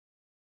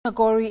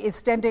Gori is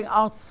standing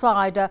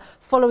outside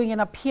following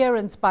an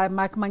appearance by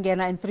Mike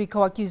Mangena and 3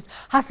 co-accused.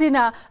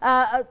 Hasina,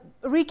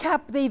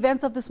 recap the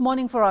events of this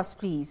morning for us,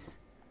 please.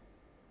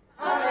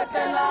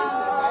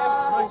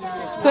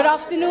 Good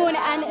afternoon,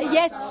 and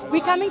yes,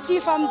 we're coming to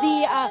you from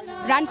the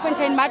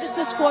Randfontein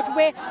Magistrates Court,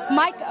 where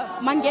Mike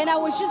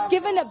Mangena was just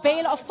given a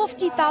bail of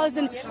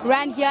 50,000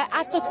 rand here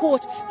at the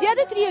court. The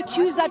other 3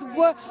 accused that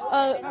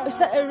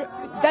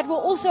were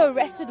also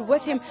arrested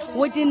with him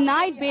were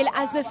denied bail,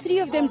 as the 3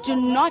 of them do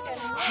not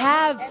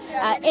have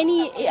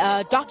any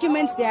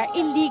documents. They are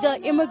illegal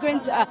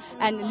immigrants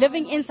and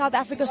living in South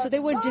Africa, so they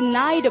were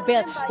denied a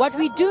bail. What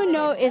we do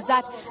know is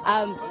that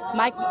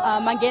Mike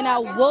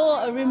Mangena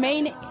will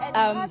remain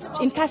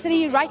in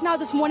custody right now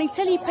this morning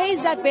till he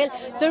pays that bail.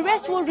 The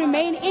rest will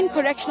remain in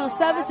correctional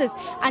services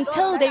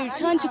until they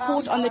return to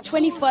court on the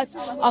 21st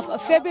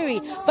of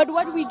February. But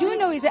what we do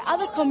know is that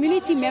other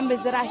community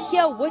members that are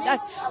here with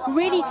us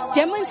really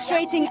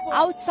demonstrating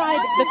outside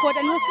the court,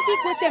 and we'll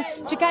speak with them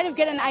to kind of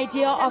get an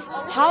idea of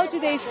how do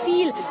they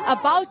feel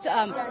about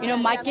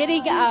Mike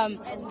getting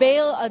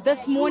bail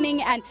this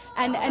morning,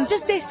 and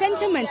just their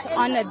sentiments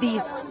on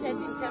these.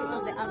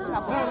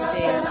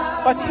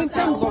 But in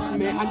terms of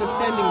me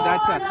understanding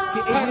that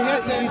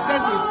he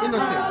says he's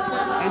innocent,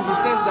 and he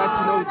says that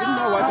he didn't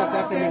know what was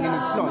happening in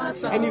his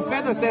plot, and he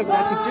further says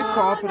that he did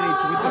cooperate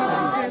with the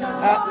police.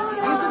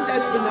 Isn't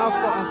that enough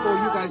for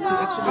you guys to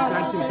actually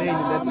grant him bail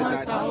in that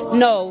regard?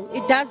 No,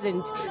 it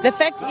doesn't. The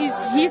fact is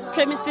his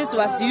premises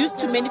was used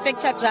to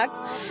manufacture drugs,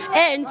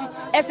 and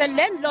as a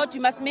landlord you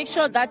must make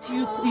sure that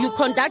you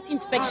conduct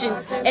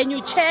inspections and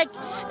you check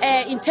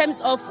in terms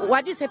of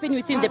what is happening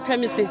within the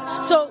premises.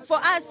 So for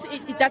us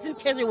it doesn't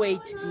carry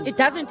weight. It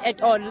doesn't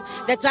at all.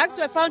 The drugs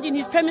were found in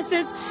his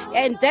premises,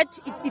 and that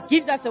it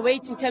gives us a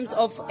weight in terms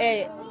of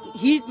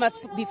he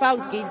must be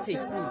found guilty.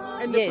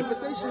 And the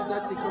conversations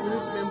that the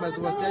community members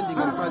were standing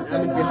in front,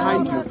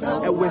 behind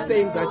you, were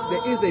saying that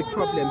there is a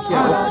problem here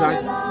of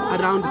drugs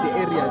around the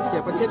areas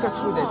here. But take us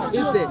through that.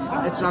 Is there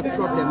a drug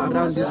problem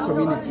around these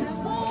communities?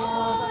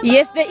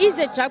 Yes, there is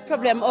a drug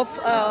problem of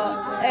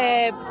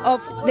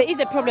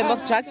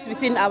drugs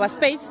within our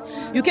space.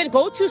 You can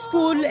go to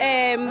school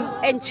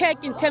and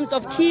check in terms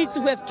of kids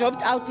who have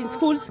dropped out in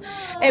schools.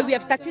 We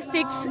have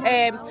statistics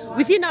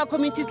within our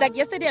communities. Like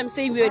yesterday, I'm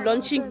saying we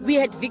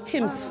had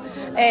victims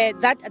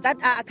that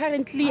are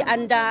currently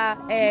under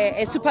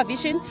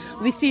supervision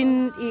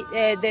within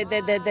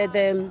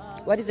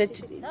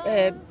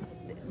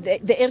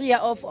the area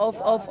of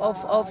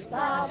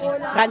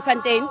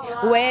Randfontein,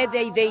 where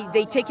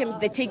they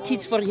take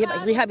kids for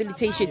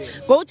rehabilitation.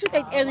 Go to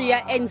that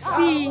area and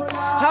see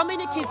how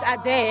many kids are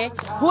there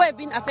who have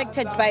been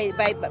affected by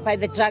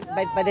the drugs.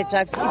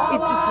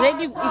 It's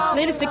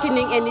really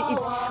sickening, and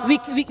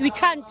we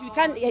can't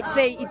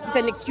say it's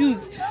an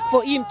excuse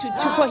for him to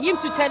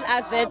tell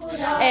us that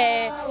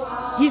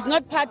he's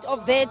not part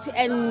of that,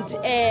 and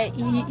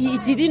he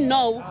didn't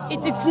know.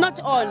 It's not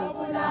on.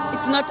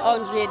 It's not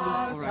on really.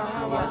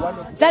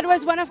 That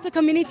was one of the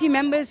community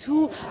members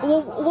who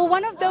were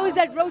one of those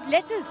that wrote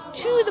letters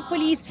to the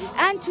police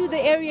and to the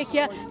area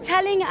here,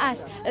 telling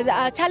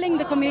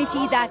the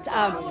community that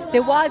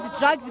there was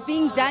drugs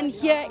being done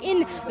here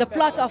in the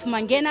plot of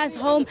Mangena's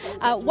home.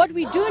 What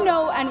we do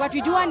know and what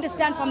we do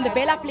understand from the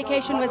bail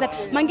application was that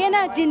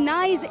Mangena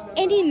denies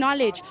any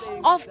knowledge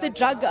of the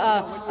drug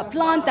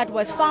plant that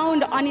was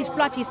found on his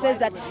plot. He says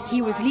that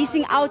he was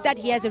leasing out, that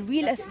he has a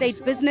real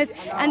estate business,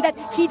 and that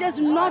he does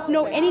not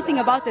know anything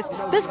about this.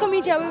 This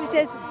community, however,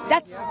 says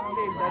that's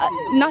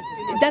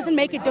doesn't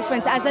make a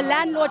difference. As a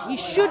landlord, he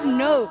should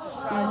know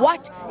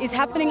what is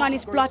happening on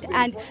his plot,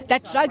 and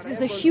that drugs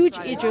is a huge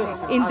issue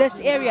in this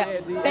area.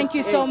 Thank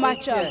you so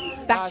much.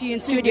 Back to you in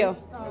studio.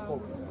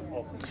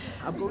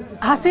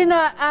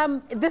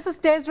 Hasina, this is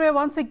Desiree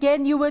once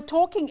again. You were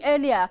talking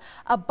earlier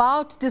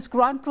about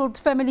disgruntled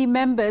family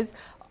members.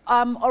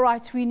 All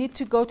right, we need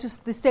to go to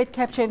the state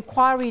capture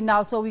inquiry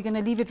now, so we're going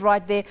to leave it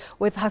right there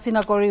with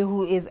Hasina Gori,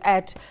 who is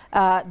at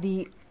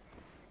the...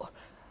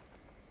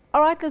 All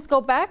right, let's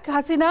go back.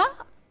 Hasina,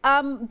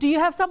 do you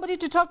have somebody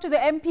to talk to the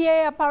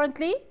MPA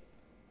apparently?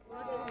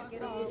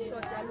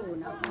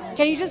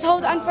 Can you just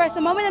hold on for us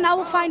a moment, and I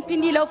will find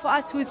Pindilo for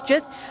us, who's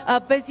just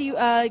busy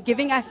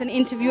giving us an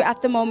interview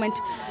at the moment.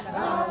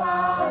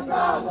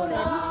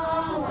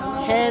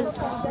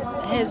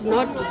 Has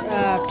not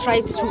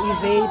tried to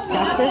evade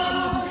justice.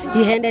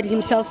 He handed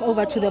himself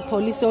over to the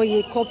police, so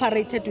he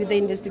cooperated with the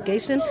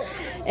investigation.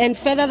 And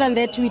further than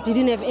that, we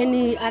didn't have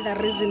any other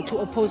reason to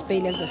oppose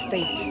bail as a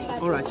state.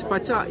 All right,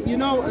 but are you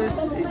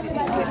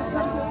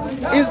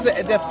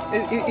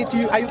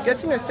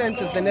getting a sense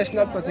as the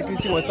National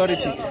Prosecuting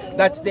Authority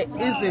that there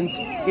isn't,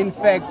 in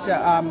fact,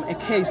 a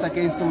case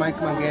against Mike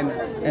Mangena?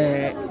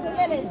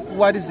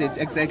 What is it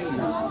exactly?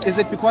 Is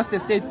it because the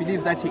state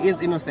believes that he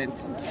is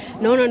innocent?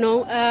 No.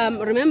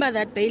 Remember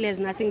that bail has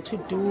nothing to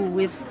do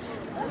with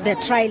the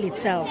trial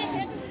itself.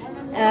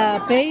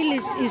 Bail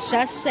is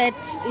just set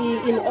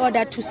in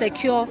order to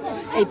secure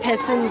a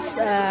person's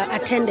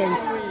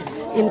attendance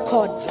in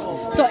court.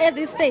 So at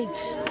this stage,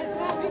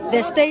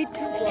 The state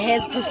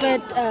has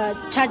preferred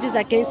charges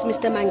against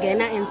Mr.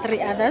 Mangena and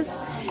 3 others,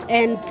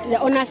 and the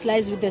onus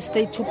lies with the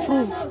state to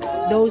prove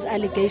those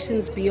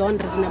allegations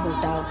beyond reasonable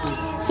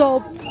doubt. So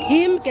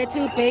him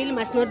getting bail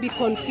must not be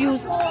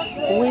confused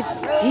with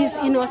his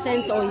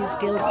innocence or his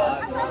guilt.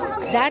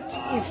 That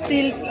is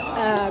still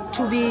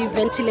to be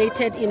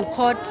ventilated in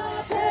court.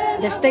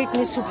 The state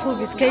needs to prove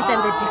its case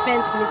and the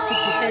defense needs to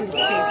defend its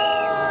case.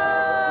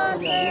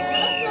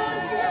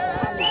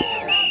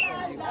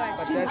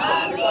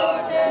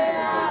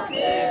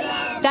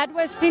 That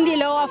was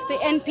Pindilo of the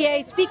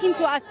NPA speaking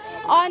to us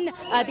on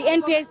the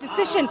NPA's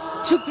decision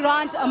to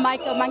grant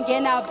Mike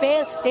Mangena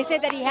bail. They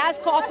said that he has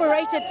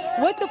cooperated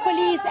with the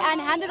police and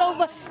handed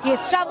over his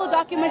travel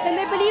documents, and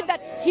they believe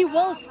that he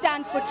will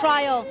stand for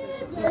trial.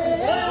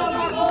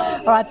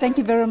 All right, thank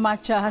you very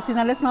much,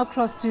 Hasina. Let's now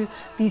cross to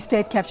the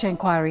state capture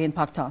inquiry in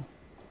Parktown.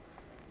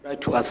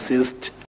 To assist